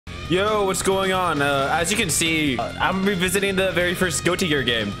Yo, what's going on? As you can see, I'm revisiting the very first Guilty Gear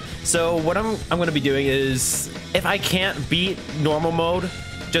game. So what I'm gonna be doing is, if I can't beat normal mode,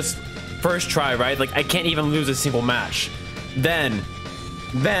 just first try, right? Like I can't even lose a single match. Then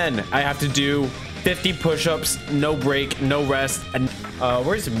I have to do 50 push-ups, no break, no rest. And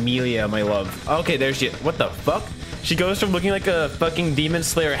where's Amelia, my love? Okay, there she is. What the fuck? She goes from looking like a fucking Demon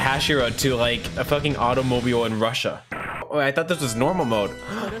Slayer Hashira to like a fucking automobile in Russia. Oh, I thought this was normal mode.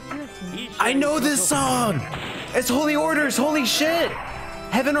 I know this song! It's Holy Orders, holy shit!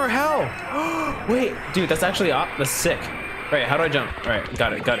 Heaven or Hell! Wait, dude, that's actually that's sick. Right, how do I jump? Alright,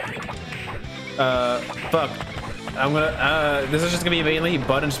 got it. Fuck. I'm gonna, this is just gonna be mainly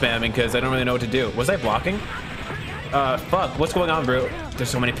button spamming because I don't really know what to do. Was I blocking? Fuck, what's going on, bro? There's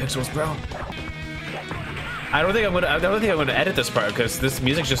so many pixels, bro. I don't think I'm gonna edit this part because this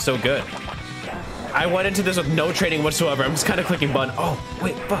music's just so good. I went into this with no training whatsoever. I'm just kind of clicking button. Oh,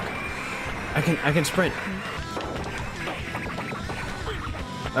 wait, fuck. I can sprint.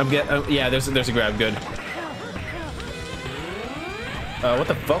 Yeah, there's a grab, good. What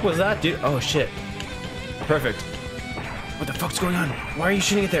the fuck was that, dude? Oh shit. Perfect. What the fuck's going on? Why are you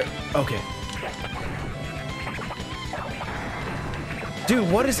shooting it there? Okay.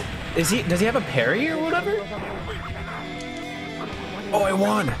 Dude, what is he, does he have a parry or whatever? Oh, I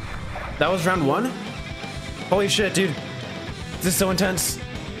won. That was round 1? Holy shit, dude. This is so intense.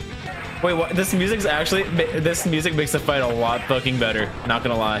 Wait, what? This music makes the fight a lot fucking better. Not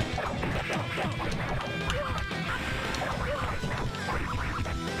gonna lie.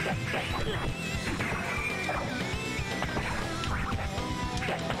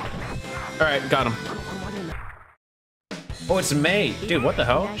 All right, got him. Oh, it's May. Dude, what the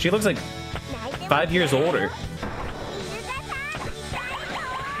hell? She looks like 5 years older.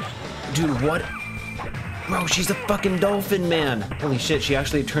 Dude, what? Bro, she's a fucking dolphin, man. Holy shit, she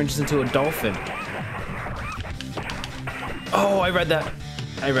actually turns into a dolphin. Oh, I read that.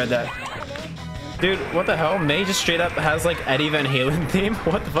 Dude, what the hell? May just straight up has like Eddie Van Halen theme?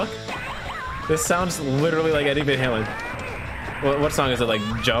 What the fuck? This sounds literally like Eddie Van Halen. What song is it? Like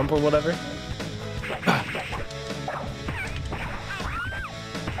Jump or whatever?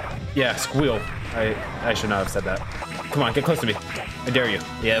 Yeah, Squeal. I should not have said that. Come on, get close to me. I dare you.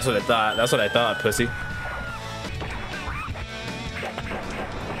 Yeah, that's what I thought. That's what I thought, pussy.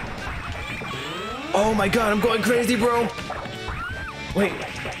 Oh my god, I'm going crazy, bro. Wait.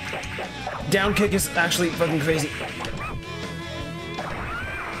 Down kick is actually fucking crazy.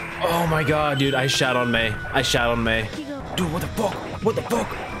 Oh my god, dude, I shat on May. Dude, what the fuck? What the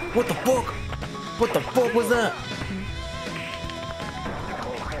fuck was that?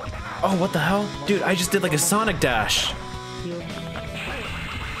 Oh, what the hell? Dude, I just did like a Sonic dash.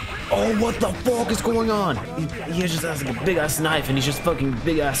 Oh, what the fuck is going on? He just has like a big ass knife and he's just fucking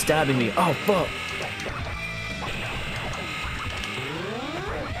big ass stabbing me. Oh, fuck.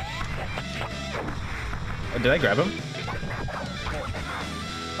 Oh, did I grab him?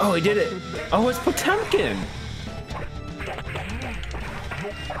 Oh, he did it. Oh, it's Potemkin.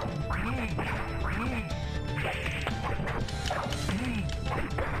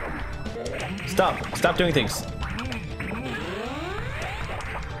 Stop doing things.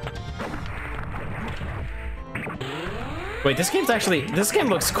 Wait, this game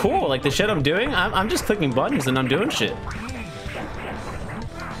looks cool. Like the shit I'm doing, I'm just clicking buttons and I'm doing shit.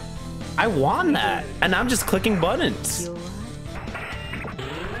 I won that, and I'm just clicking buttons.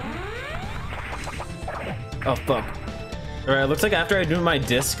 Oh fuck. Alright, looks like after I do my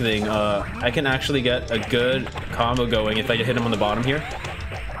disc thing, I can actually get a good combo going if I hit him on the bottom here.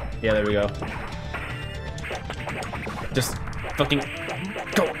 Yeah, there we go. Just fucking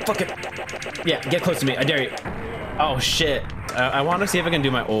go, fuck it. Yeah, get close to me, I dare you. Oh shit. I want to see if I can do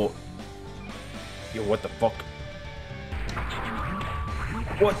my ult. Yo, what the fuck?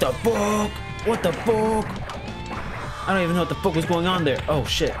 What the fuck? What the fuck? I don't even know what the fuck was going on there. Oh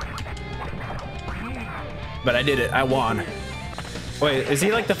shit. But I did it, I won. Wait, is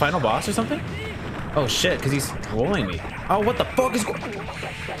he like the final boss or something? Oh shit, because he's rolling me. Oh, what the fuck is going?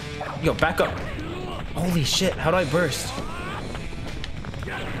 Yo, back up. Holy shit, how do I burst?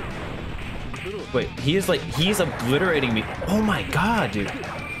 Wait, he's obliterating me. Oh my god, dude.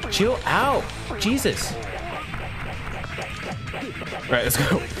 Chill out. Jesus. Alright, let's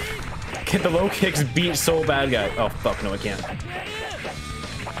go. Get the low kicks beat so bad guy. Oh fuck, no I can't.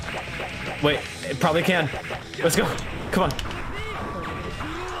 Wait, it probably can. Let's go. Come on.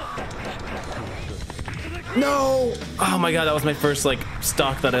 No! Oh my god, that was my first like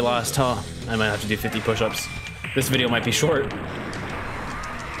stock that I lost, huh? I might have to do 50 push-ups. This video might be short.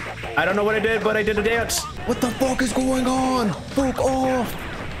 I don't know what I did, but I did a dance. What the fuck is going on? Fuck off!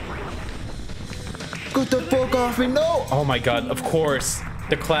 Get the fuck off me, no! Oh my god, of course.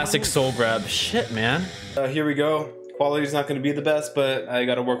 The classic soul grab. Shit, man. Here we go. Quality's not gonna be the best, but I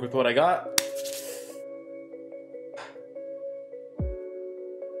gotta work with what I got.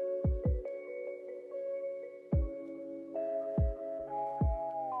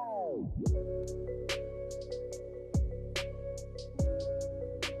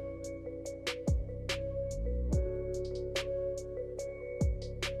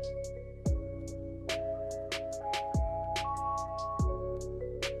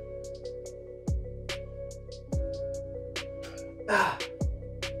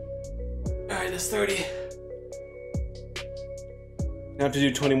 Alright, that's 30. I have to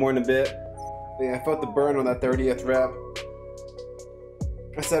do 20 more in a bit. Yeah, I felt the burn on that 30th rep.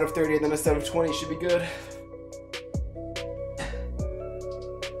 A set of 30 and then a set of 20 should be good.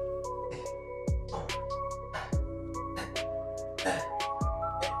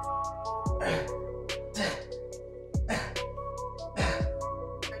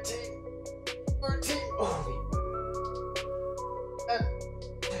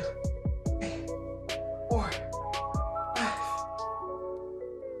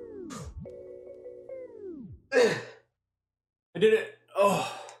 I did it.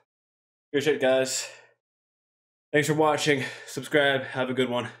 Oh, good shit, guys. Thanks for watching. Subscribe. Have a good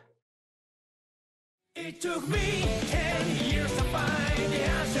one. It took me 10 years.